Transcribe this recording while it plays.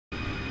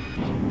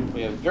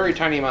We have a very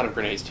tiny amount of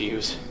grenades to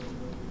use.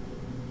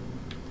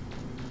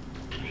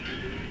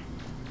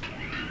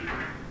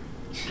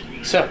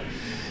 So,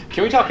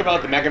 can we talk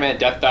about the Mega Man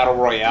Death Battle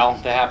Royale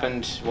that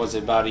happened, was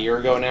it about a year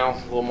ago now?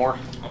 A little more?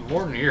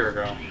 More than a year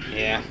ago.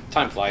 Yeah,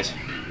 time flies.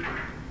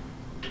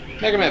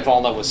 Mega Man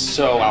Volna was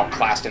so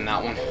outclassed in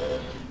that one.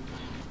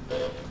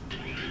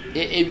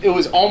 It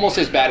was almost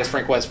as bad as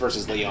Frank West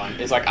versus Leon.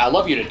 It's like, I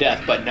love you to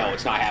death, but no,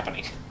 it's not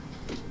happening.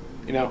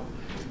 You know?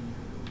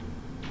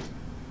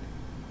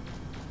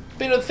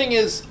 But you know, the thing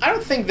is, I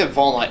don't think that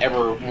Volna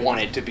ever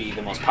wanted to be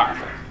the most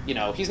powerful. You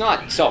know, he's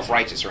not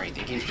self-righteous or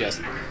anything. He's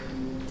just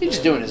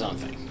doing his own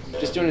thing.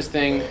 Just doing his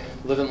thing,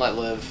 live and let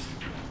live.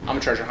 I'm a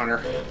treasure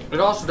hunter. It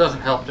also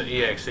doesn't help that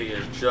EXE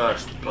is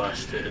just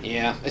busted.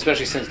 Yeah,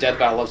 especially since Death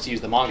Battle loves to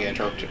use the manga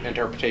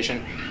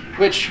interpretation,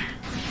 which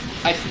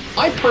I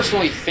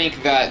personally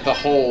think that the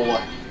whole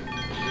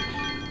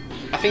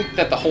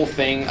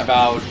thing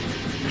about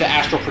the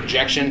astral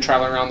projection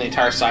traveling around the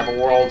entire cyber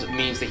world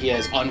means that he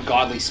has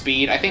ungodly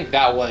speed. I think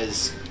that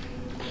was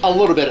a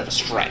little bit of a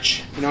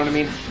stretch. You know what I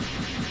mean?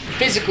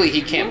 Physically,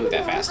 he can't move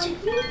that fast. I'm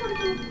seeing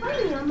something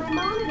funny on my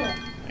monitor.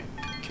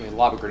 Can we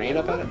lob a grenade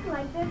up at it? Looks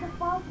like there's a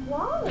false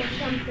wall or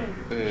something.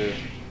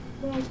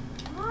 There's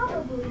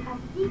probably a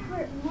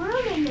secret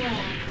room in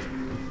there.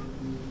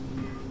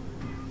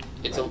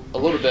 It's a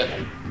little bit.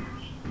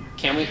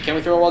 Can we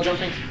throw it while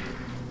jumping?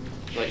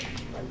 Like,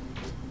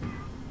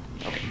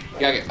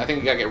 okay, I think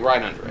we gotta get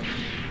right under it.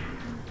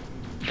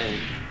 And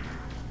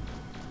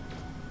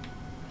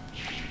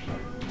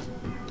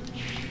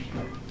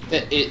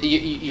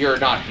you're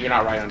not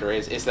right under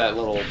it. It's that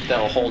little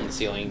hole in the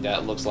ceiling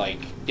that looks like,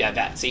 yeah,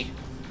 that. See?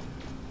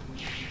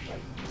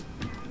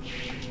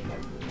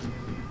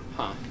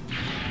 Huh.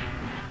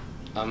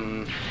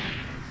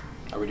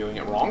 Are we doing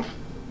it wrong?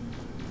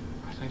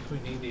 I think we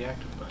need the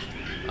active buster.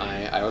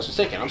 I was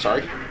mistaken. I'm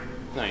sorry.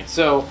 Alright,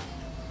 so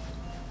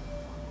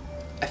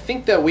I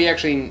think that we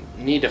actually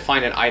need to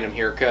find an item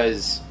here,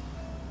 because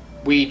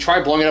we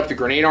tried blowing up the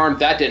grenade arm.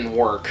 That didn't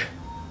work.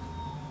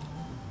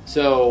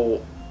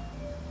 So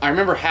I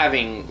remember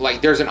having,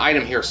 like, there's an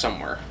item here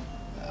somewhere.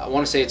 I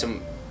want to say it's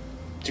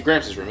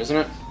Gramps' room, isn't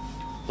it?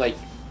 Like,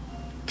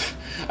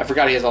 I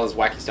forgot he has all this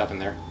wacky stuff in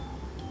there.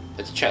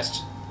 It's a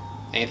chest.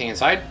 Anything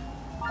inside?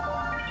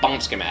 Bomb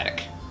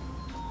schematic.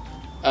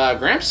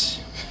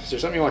 Gramps? Is there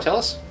something you want to tell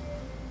us?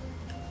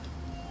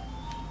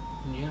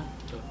 Yeah,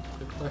 that's a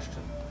good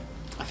question.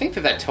 I think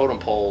that totem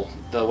pole,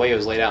 the way it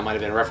was laid out, might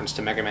have been a reference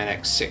to Mega Man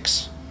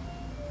X6.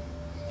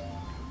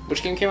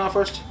 Which game came out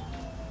first?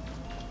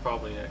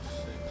 Probably X6.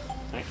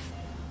 Right.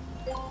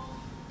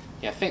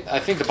 Yeah, I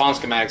think the bomb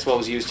schematic's what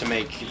was used to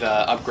make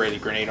the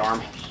upgraded grenade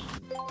arm.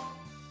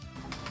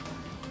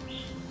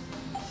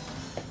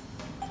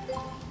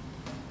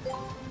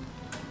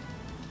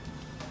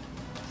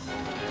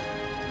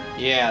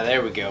 Yeah,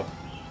 there we go.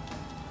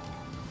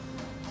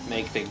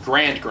 Make the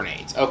grand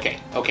grenades.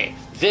 Okay.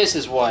 This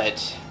is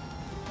what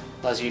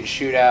allows you to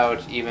shoot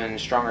out even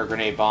stronger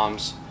grenade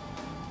bombs.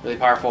 Really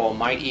powerful.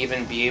 Might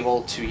even be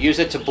able to use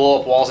it to blow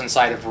up walls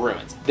inside of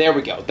ruins. There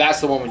we go.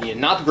 That's the one we need.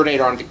 Not the grenade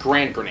arm, the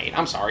grand grenade.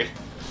 I'm sorry.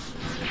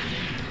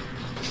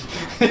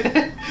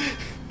 The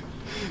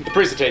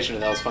presentation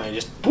of that was funny.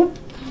 Just boop.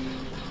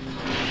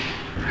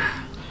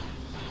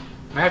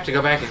 I have to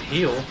go back and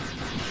heal.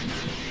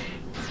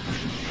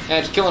 Yeah,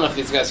 just kill enough of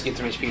these guys to get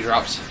some HP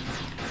drops.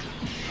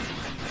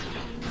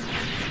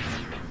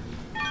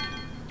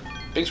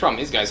 Biggest problem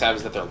these guys have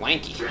is that they're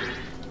lanky.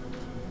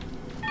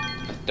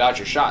 Dodge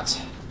your shots.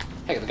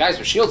 Heck, the guys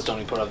with shields don't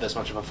even put up this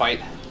much of a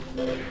fight.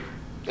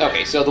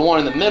 Okay, so the one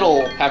in the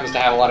middle happens to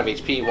have a lot of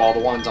HP, while the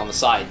ones on the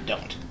side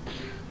don't.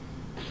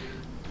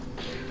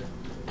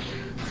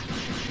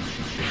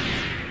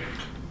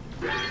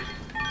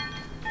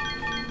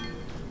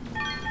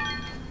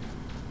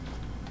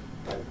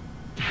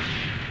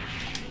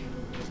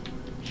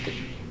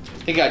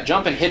 He got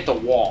jump and hit the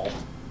wall.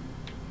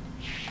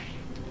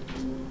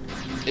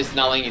 Is it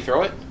not letting you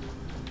throw it?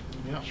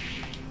 Yeah.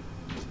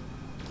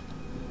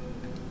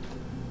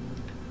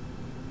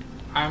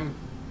 I'm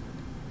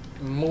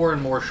more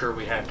and more sure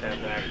we have to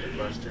have the active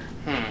buster.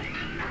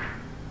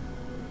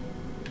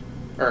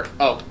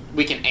 Oh,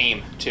 we can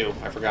aim too.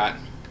 I forgot.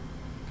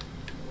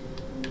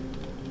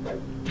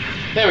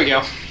 There we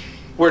go.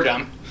 We're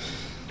dumb.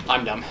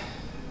 I'm dumb.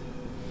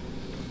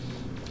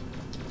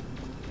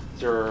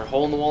 Is there a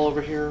hole in the wall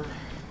over here?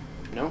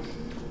 No?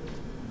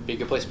 Be a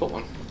good place to put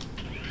one.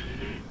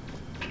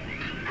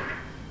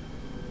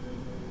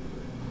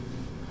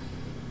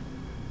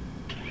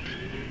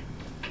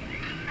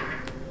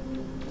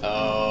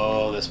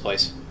 Oh, this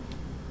place.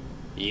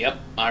 Yep,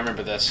 I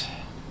remember this.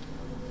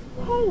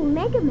 Hey,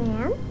 Mega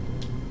Man.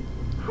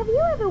 Have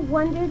you ever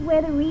wondered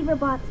where the Reaver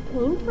bots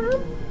came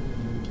from?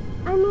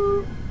 I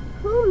mean,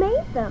 who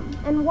made them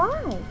and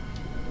why?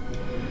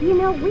 You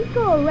know, we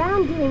go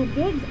around doing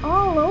digs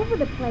all over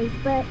the place,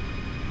 but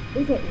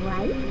is it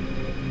right?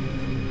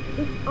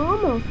 It's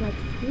almost like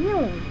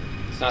stealing.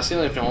 It's not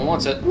stealing if no one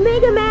wants it.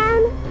 Mega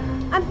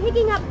Man! I'm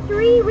picking up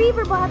 3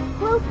 Reaver bots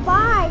close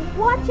by.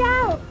 Watch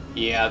out!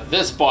 Yeah,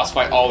 this boss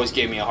fight always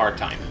gave me a hard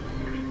time.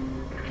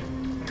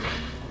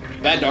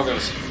 Bad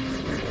doggos.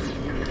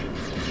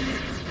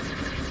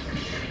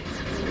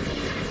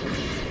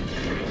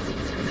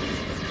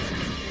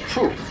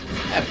 Phew.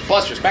 That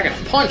Buster's packing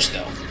a punch,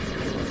 though.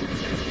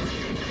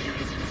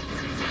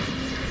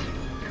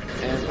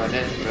 And run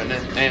in, run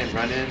in, and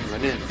run in,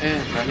 run in,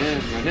 and run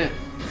in, run in.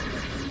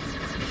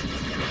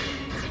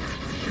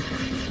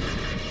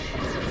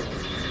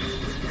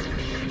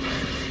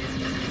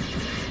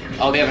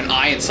 Oh, they have an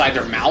eye inside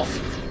their mouth?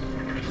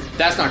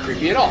 That's not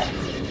creepy at all.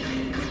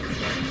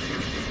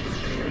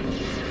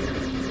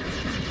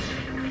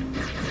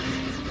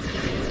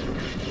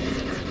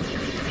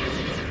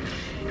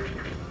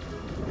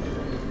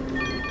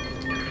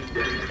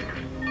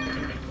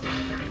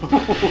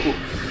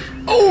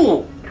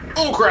 Oh!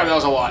 Oh crap, that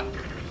was a lot.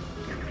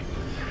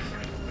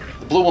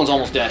 The blue one's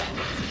almost dead.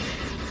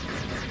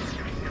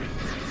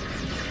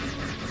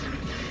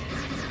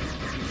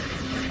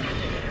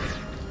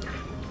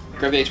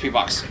 Grab the HP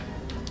box.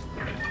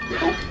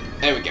 Oh,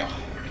 there we go.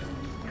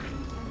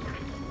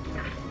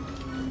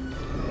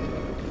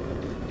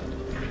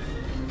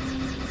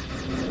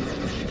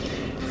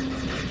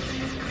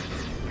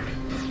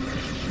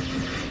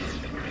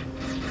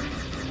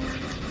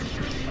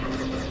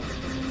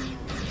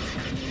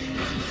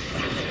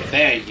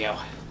 There you go.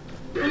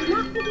 I'm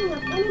not picking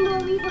up any more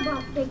Reaver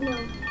Bot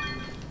signals.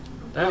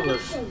 That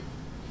was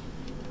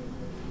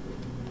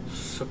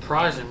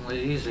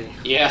surprisingly easy.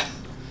 Yeah.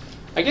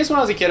 I guess when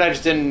I was a kid, I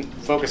just didn't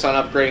focus on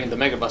upgrading the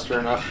Mega Buster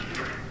enough.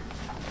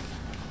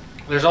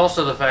 There's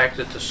also the fact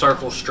that the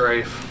circle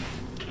strafe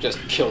Just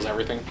kills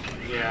everything.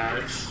 Yeah,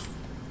 it's...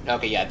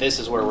 Okay, yeah, this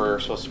is where we're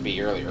supposed to be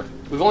earlier.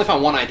 We've only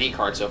found one ID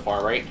card so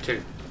far, right?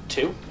 Two.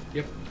 Two?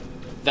 Yep.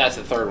 That's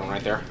the third one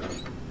right there.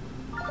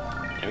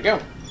 There we go.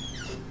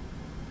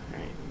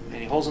 Alright,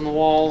 any holes in the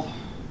wall?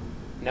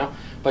 No?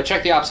 But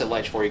check the opposite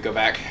ledge before you go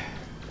back.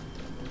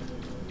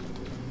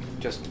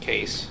 Just in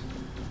case.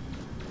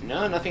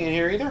 No, nothing in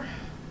here either?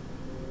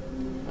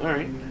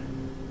 Alright.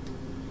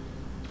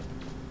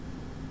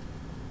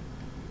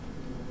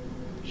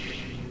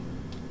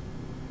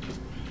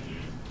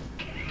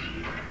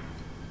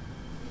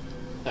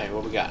 Alright,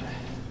 what we got?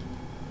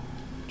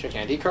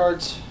 Checking ID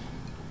cards.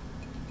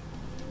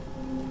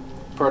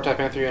 Prototype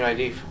N3 and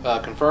ID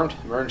confirmed.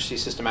 Emergency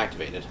system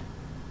activated.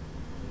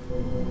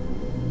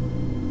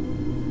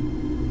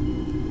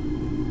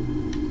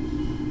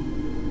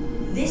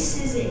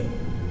 This is it.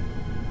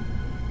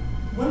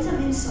 Once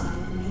I'm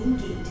inside the main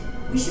gate,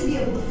 we should be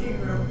able to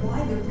figure out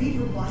why the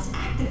Reaver Bot's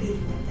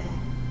activated like that.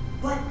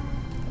 But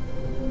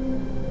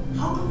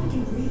how come we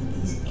can read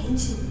these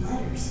ancient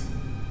letters?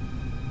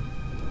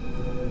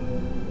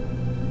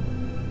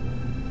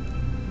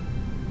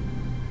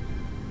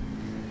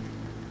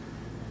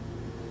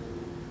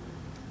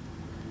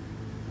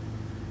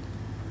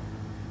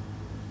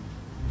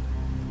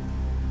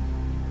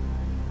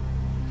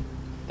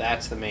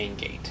 That's the main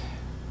gate.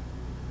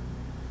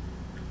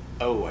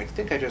 Oh, I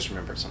think I just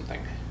remembered something.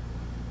 I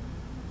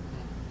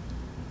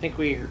think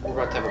we're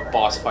about to have a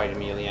boss fight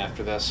immediately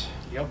after this.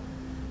 Yep.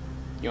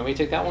 You want me to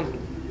take that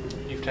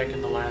one? You've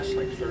taken the last,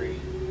 like, 3.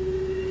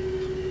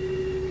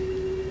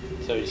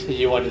 So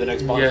you want to do the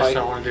next boss yes, fight?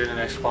 I want to do the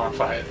next spawn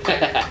fight.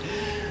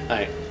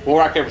 Alright. We'll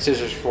rock, paper,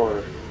 scissors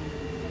for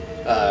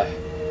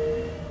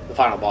the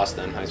final boss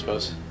then, I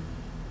suppose.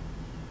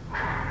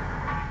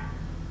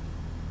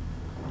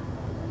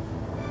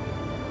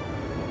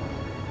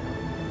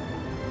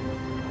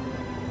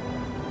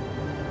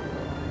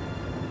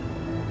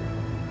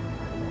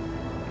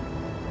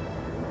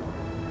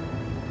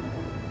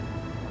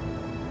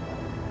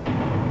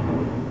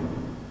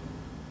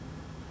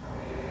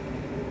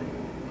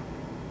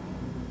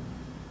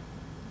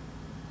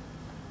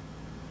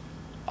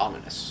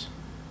 Ominous.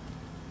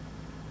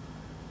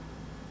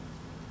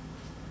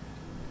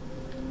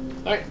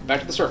 Alright, back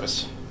to the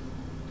surface.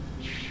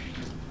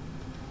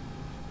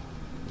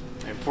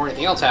 And before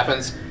anything else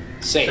happens,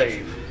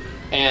 save.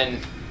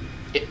 And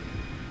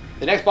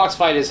the next box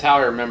fight is how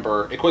I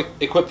remember.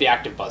 Equip the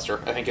active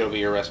buster. I think it'll be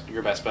your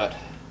best bet.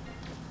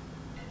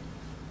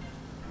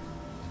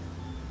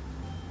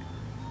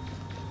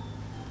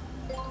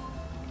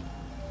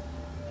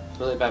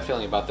 Really bad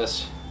feeling about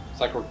this. It's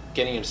like we're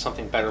getting into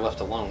something better left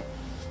alone.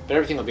 But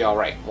everything will be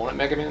alright, won't it,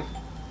 Mega Man?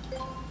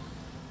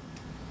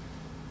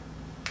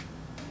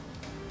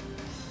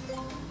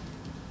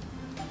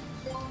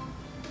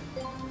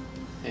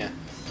 Yeah.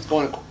 Let's go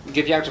and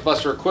get the Active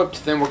Buster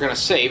equipped, then we're going to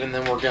save, and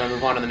then we're going to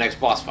move on to the next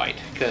boss fight.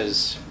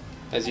 Because,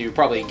 as you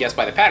probably guessed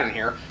by the pattern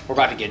here, we're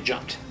about to get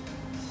jumped.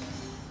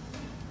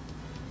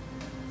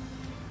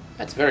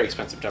 That's very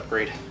expensive to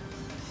upgrade.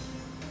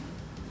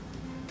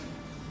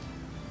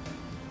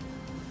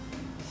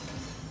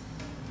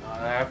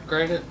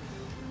 Upgrade it?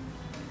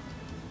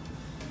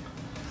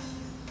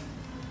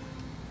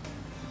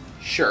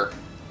 Sure.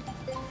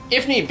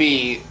 If need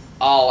be,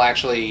 I'll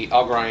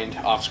grind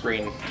off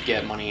screen to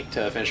get money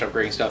to finish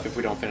upgrading stuff if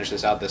we don't finish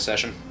this out this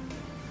session.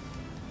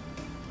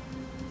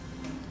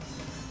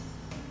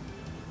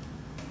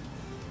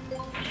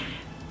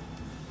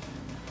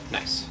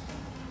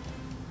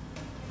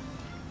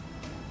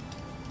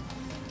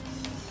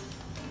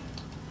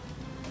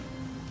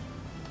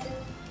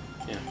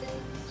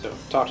 So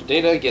talk to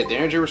Data, get the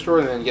energy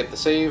restored, and then get the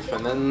save,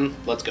 and then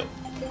let's go.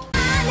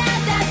 あな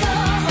たと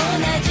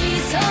同じ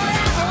空